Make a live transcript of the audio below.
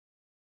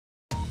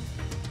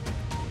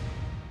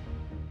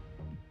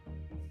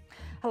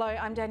Hello,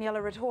 I'm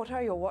Daniela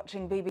Retorto. You're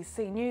watching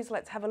BBC News.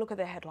 Let's have a look at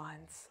the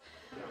headlines.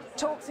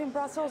 Talks in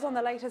Brussels on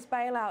the latest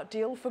bailout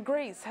deal for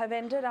Greece have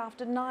ended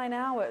after 9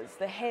 hours.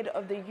 The head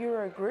of the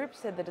Eurogroup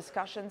said the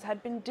discussions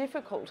had been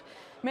difficult.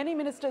 Many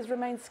ministers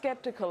remain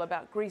sceptical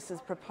about Greece's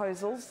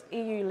proposals.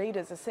 EU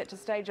leaders are set to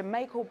stage a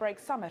make-or-break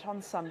summit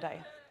on Sunday.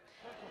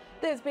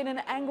 There's been an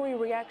angry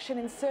reaction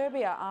in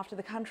Serbia after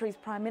the country's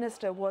Prime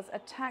Minister was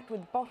attacked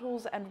with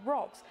bottles and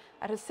rocks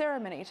at a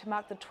ceremony to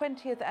mark the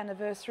 20th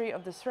anniversary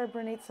of the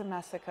Srebrenica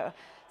massacre.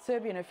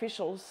 Serbian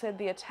officials said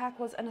the attack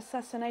was an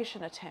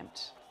assassination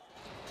attempt.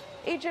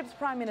 Egypt's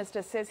Prime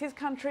Minister says his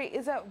country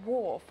is at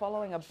war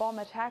following a bomb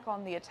attack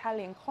on the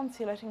Italian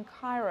consulate in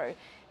Cairo.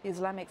 The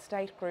Islamic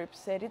State group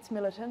said its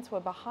militants were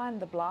behind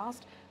the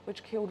blast,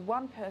 which killed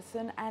one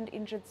person and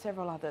injured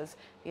several others.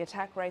 The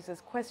attack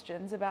raises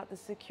questions about the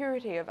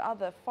security of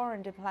other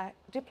foreign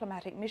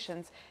diplomatic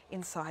missions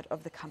inside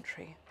of the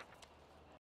country.